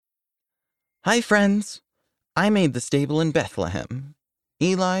Hi, friends. I made the stable in Bethlehem.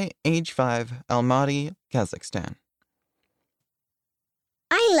 Eli, age 5, Almaty, Kazakhstan.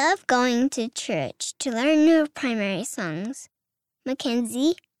 I love going to church to learn new primary songs.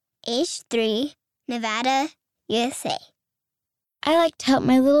 Mackenzie, age 3, Nevada, USA. I like to help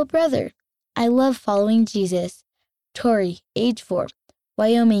my little brother. I love following Jesus. Tori, age 4,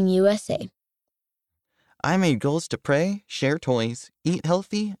 Wyoming, USA. I made goals to pray, share toys, eat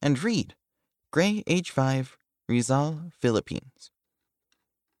healthy, and read. Gray, age 5, Rizal, Philippines.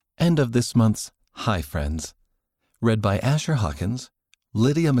 End of this month's Hi Friends. Read by Asher Hawkins,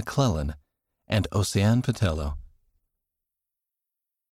 Lydia McClellan, and Ocean Patello.